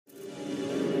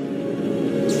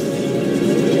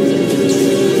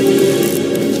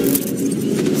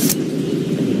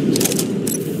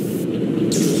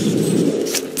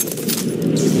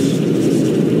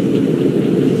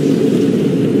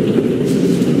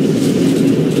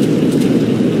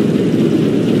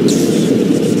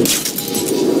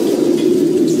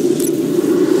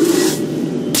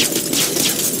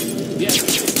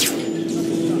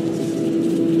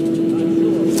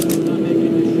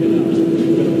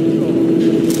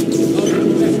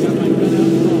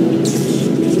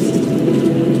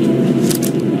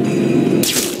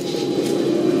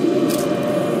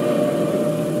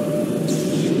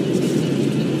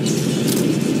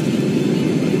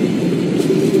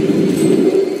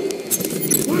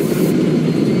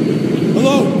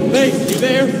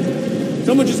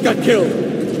Someone just got killed.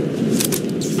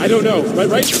 I don't know,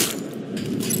 right?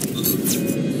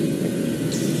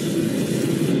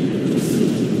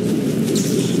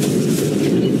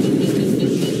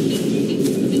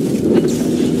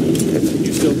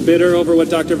 You still bitter over what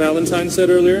Dr. Valentine said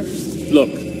earlier? Look,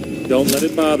 don't let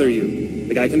it bother you.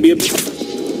 The guy can be a...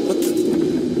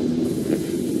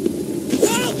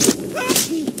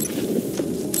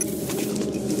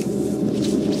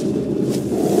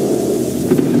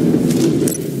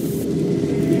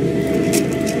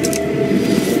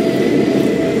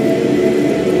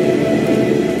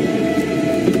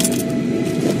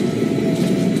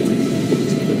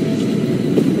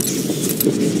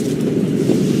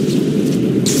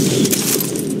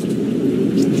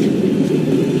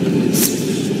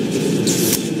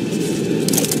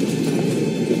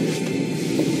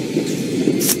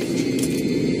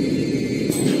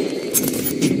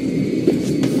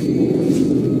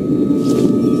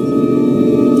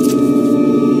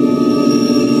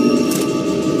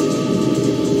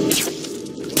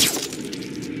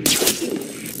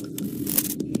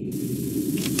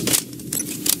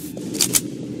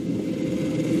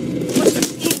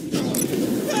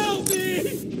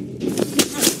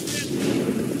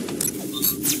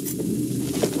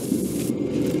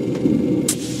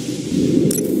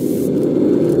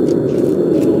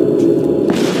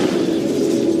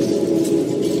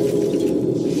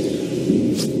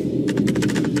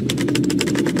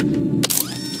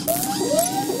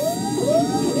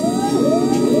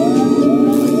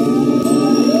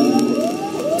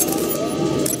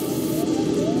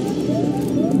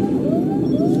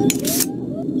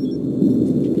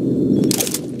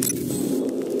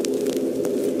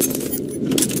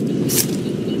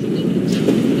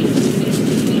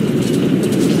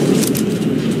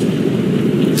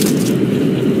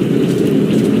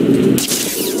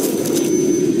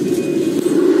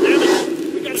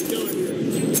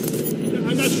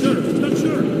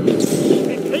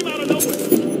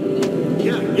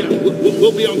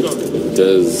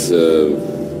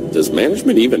 Does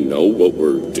management even know what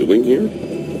we're doing here?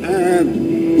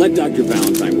 Let Dr.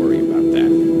 Valentine worry about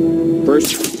that.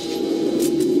 First...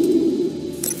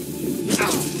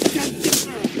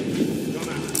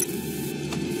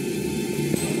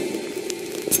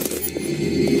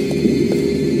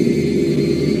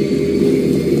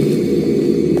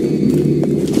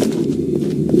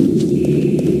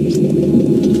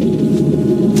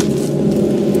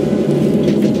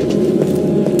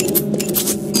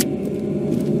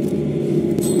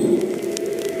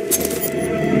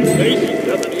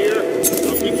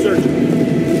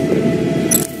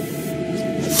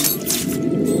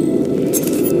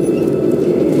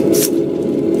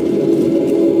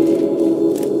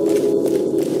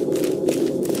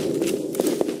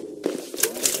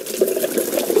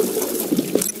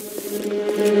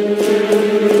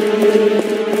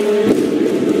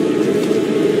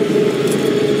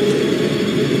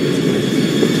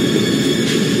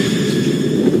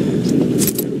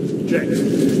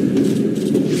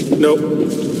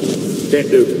 Can't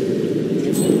do.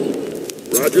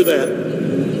 Roger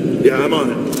that. Yeah, I'm on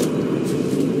it.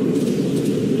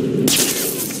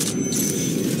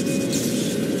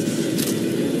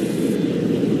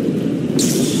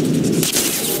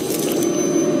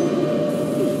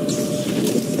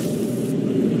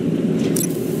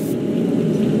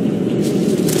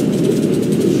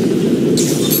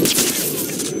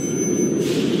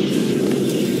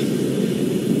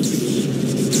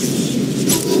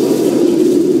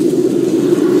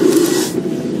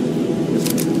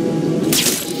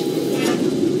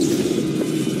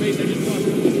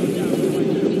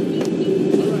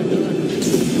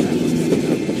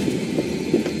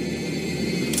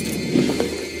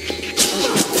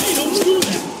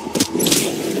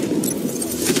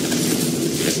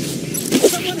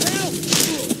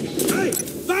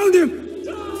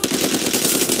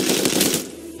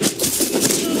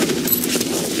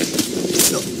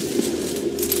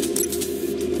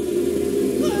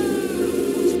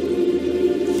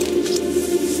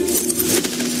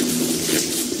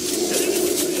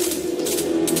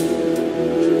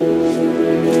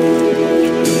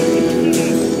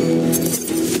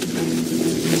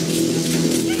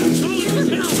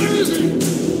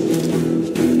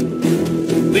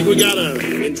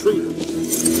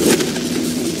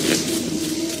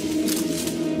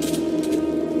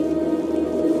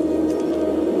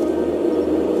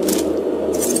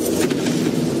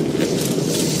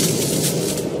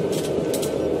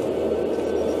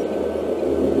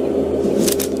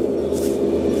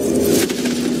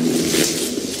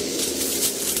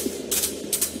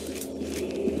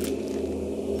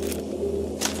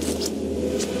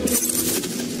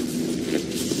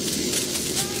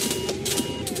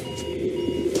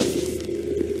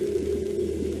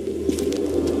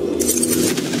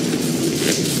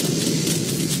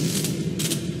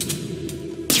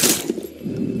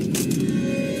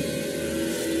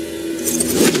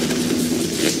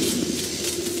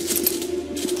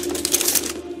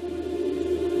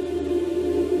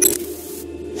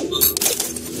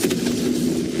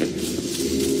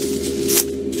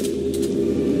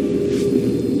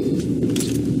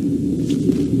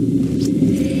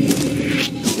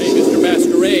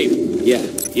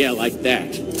 Yeah, like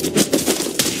that.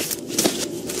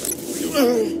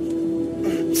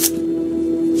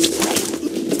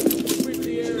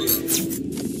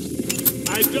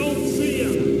 I don't see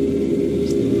him.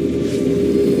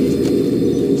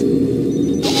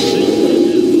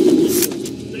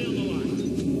 Stay on the line.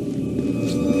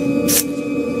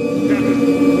 Captain,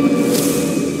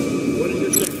 what is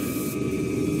your second?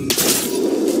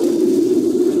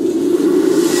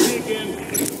 See again.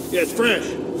 Yeah, it's fresh.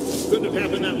 Couldn't have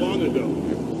happened that long ago.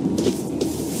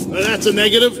 That's a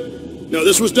negative? No,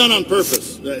 this was done on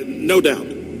purpose. No doubt.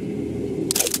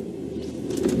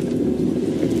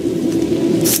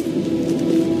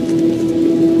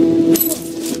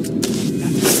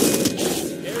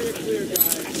 Area clear,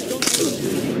 guys. Don't do it.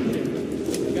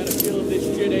 I got a feeling this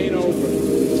shit ain't over.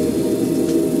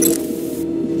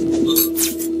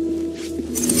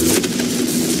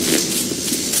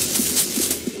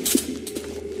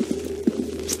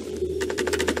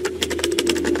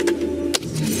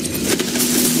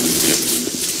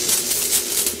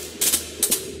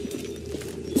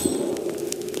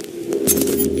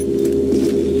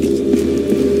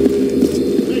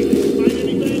 Hey, did you find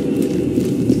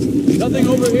anything? Nothing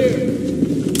over here.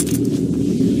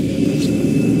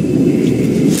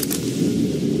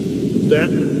 That?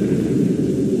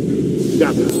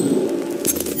 Got this.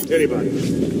 Anybody?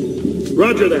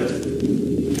 Roger that.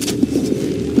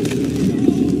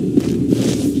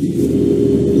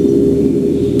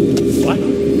 What?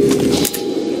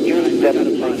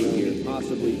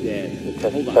 Possibly dead.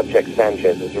 Test subject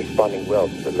Sanchez is responding well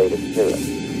to the latest serum.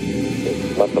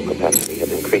 His muscle capacity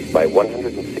has increased by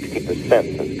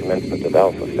 160% since commencement of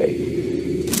alpha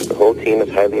phase. The whole team is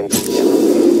highly enthusiastic.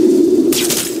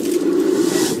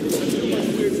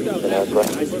 Weird stuff. And as well,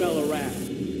 I smell a rat.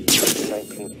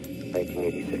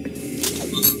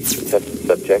 1986. Test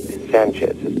subject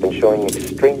Sanchez has been showing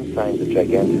extreme signs of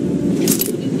gigantism.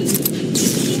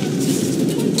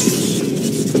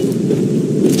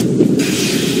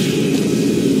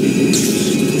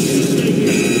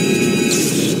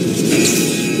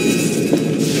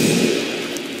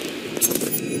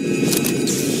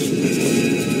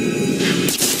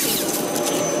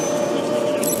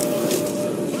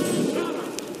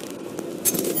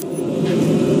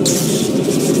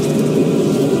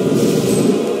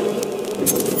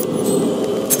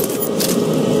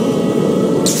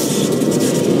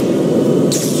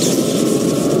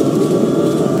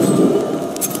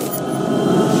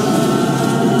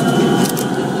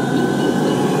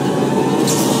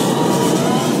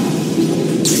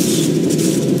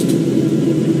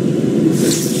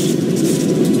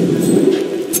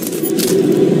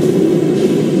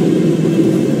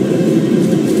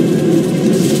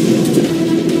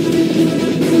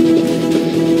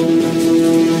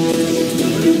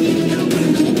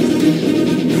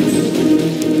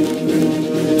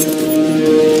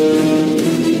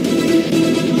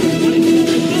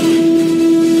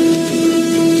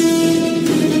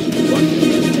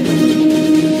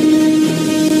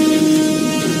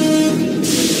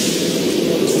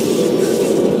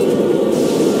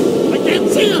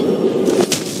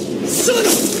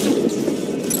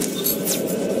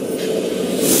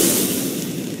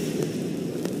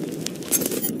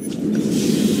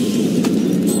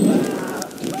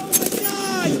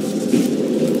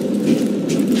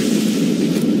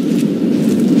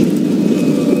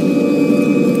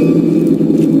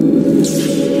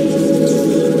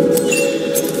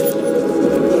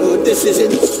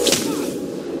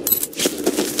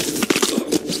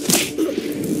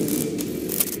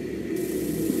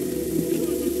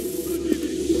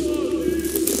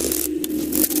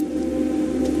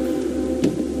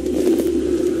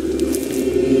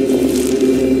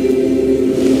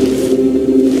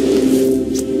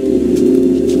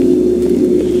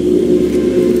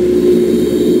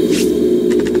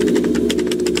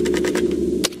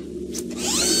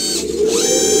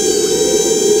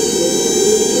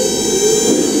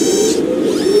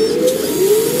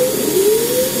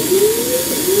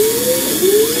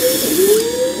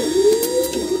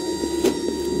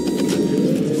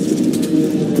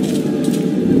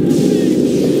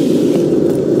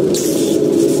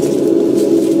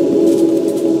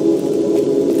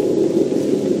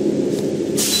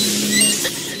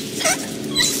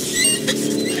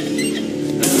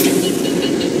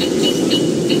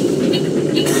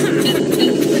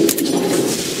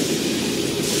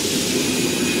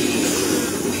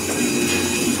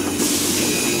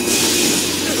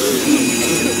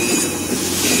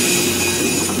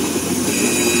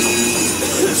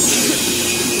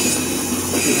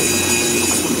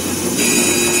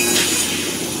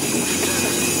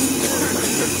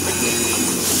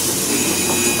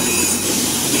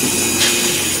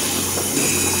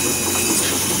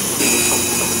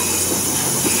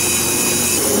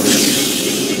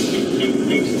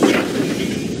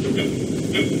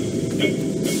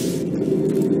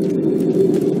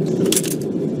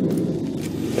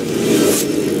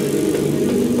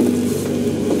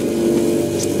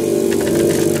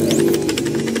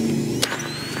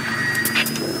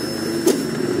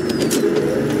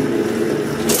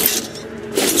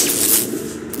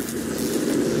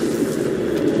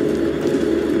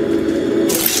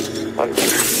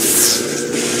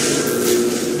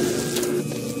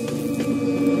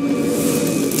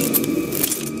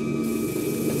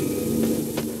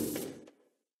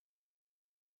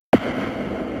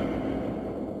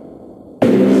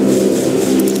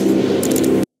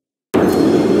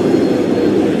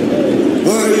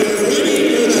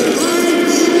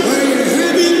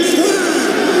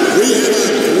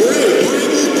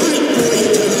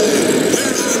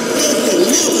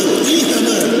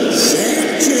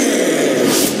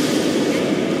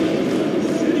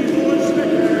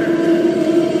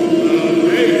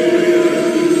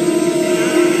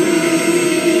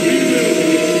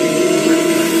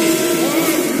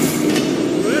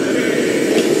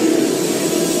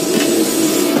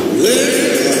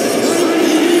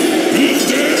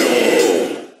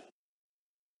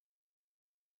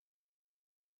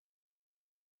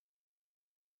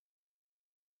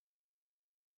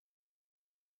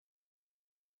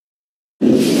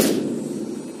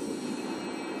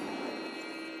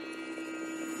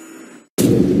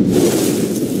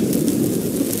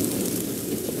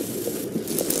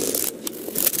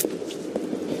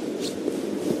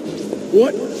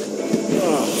 What?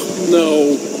 Oh,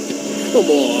 no.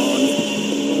 Come on.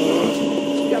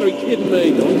 You gotta be kidding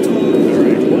me. Don't talk. All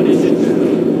right, what is it now?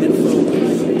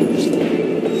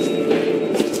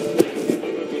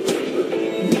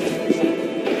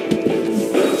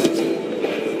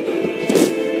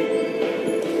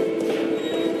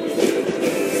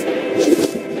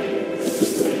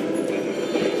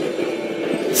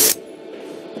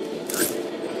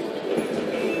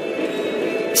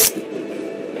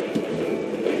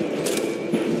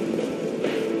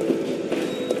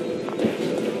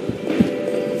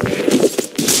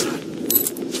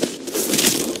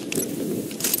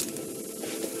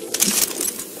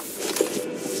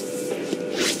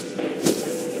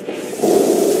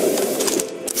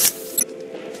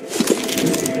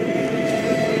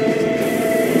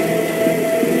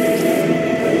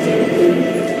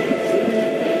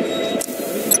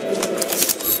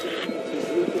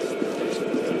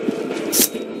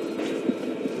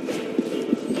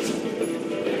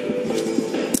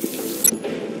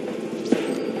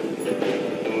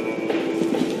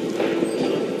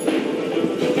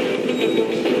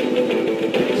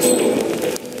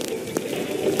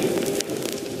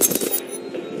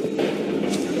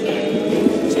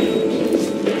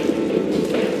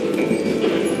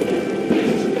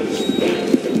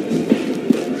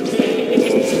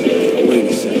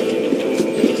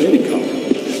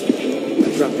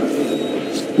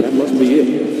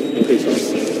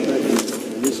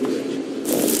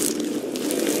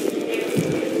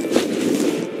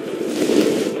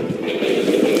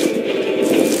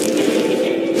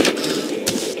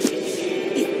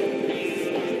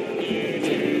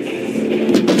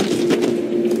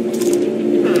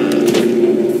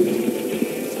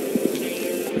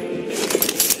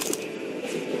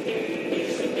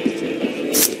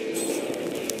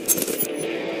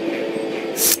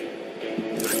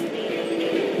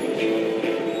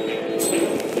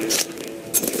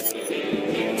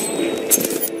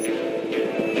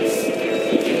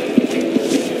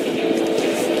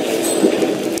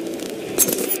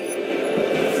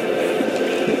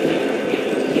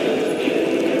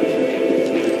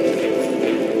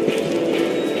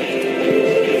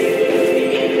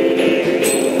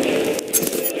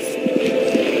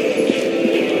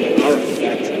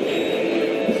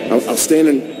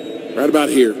 Standing right about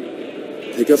here.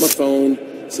 Pick up my phone,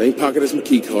 same pocket as my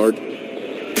key card.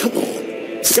 Come on,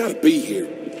 it's gotta be here.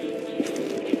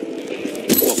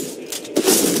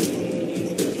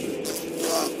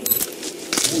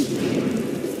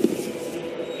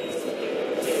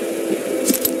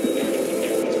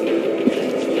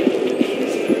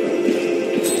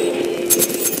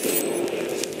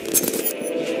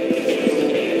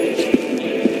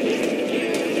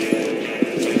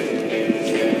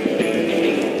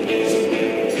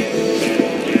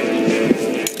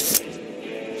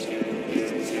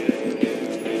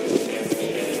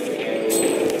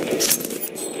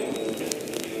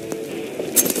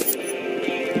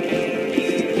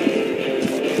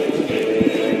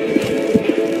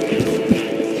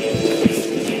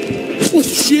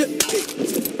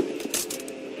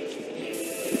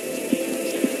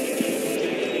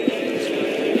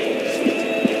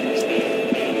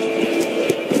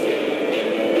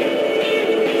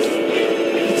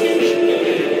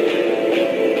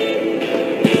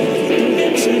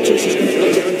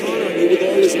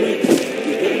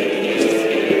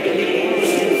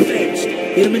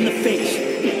 Hit him in the face.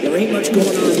 There ain't much going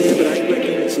on there, but I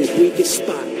reckon it's his weakest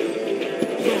spot.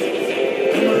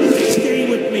 Come on, stay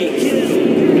with me. Kill.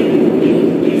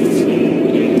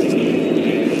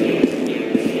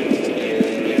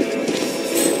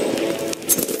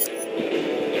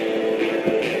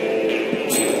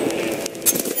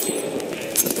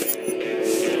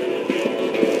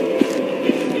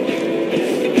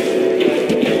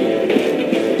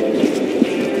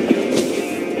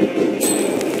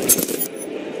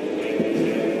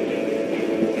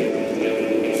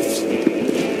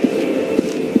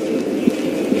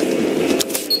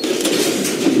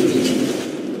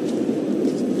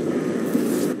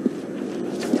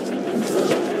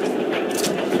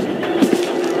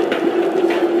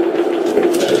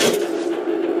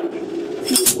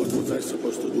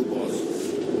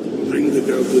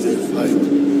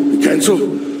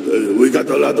 We got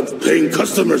a lot of paying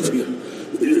customers here.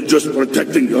 Just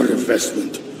protecting your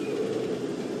investment.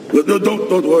 No,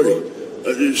 don't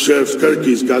worry. Sheriff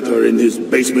Kirky's got her in his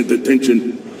basement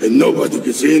detention, and nobody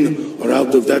gets in or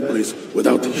out of that place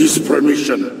without his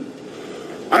permission.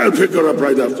 I'll pick her up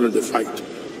right after the fight.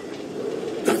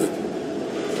 Got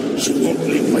it. She won't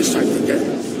leave my side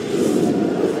again.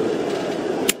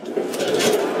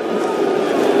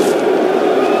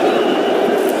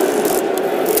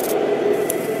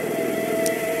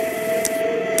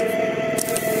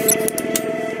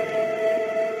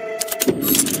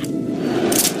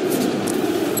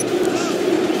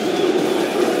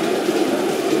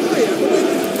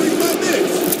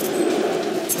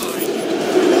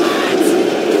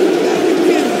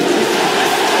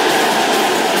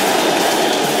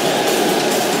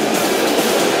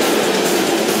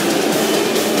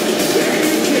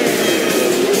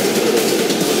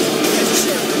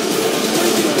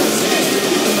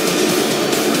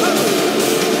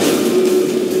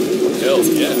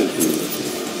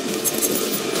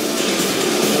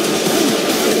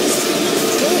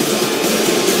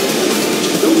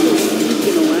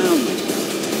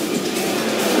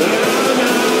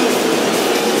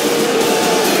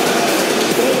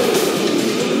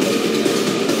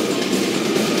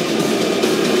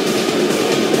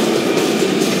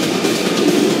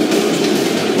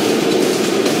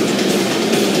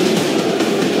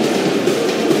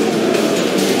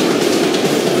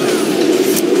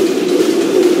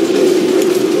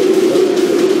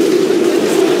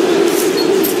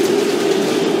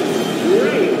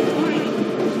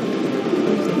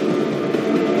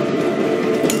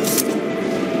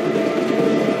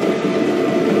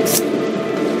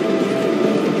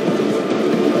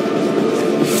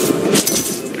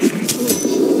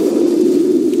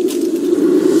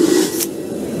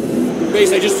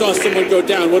 I just saw someone go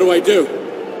down. What do I do?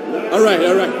 All right.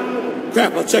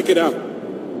 Crap, I'll check it out.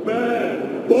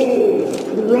 Bad, bold,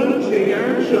 crunching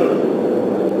action.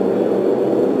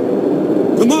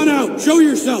 Come on out. Show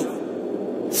yourself.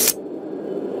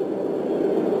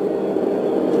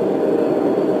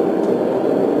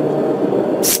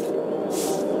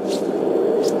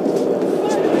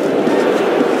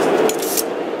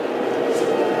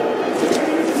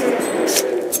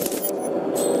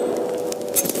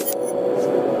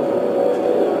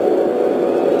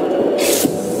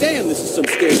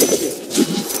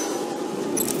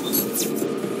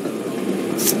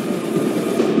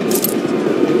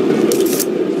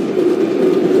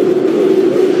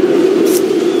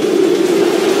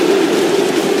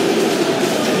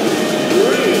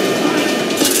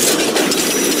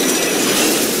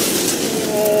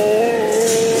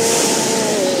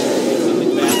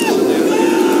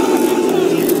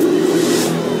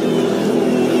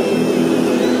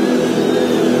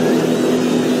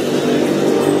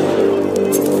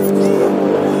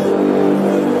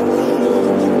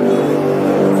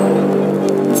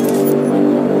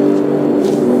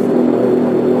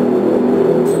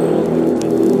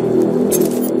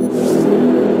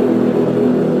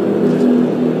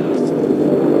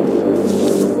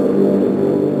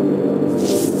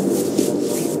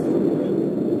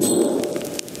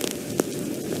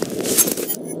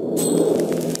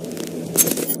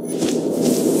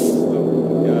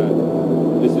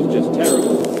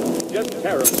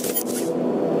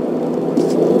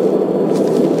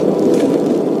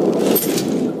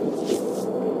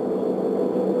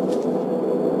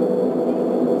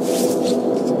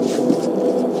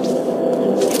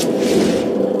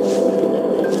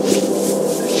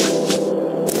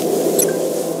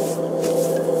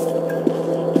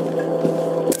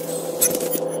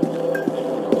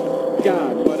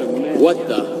 What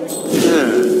the?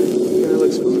 That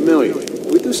looks familiar.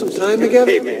 We do some time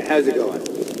together? Hey man, how's it going?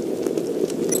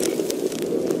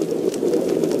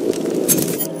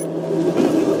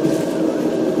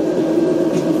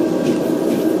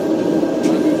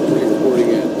 Reporting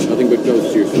in. Nothing but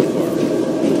ghosts here so far.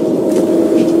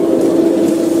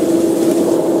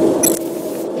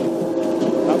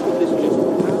 How could this just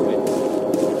happen?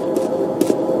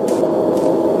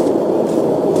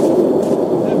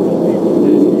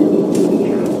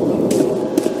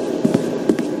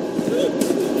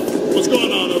 What's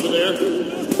going on over there?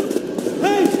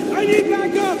 Hey, I need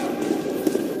backup!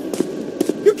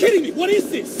 You're kidding me! What is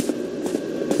this?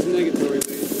 It's negatory.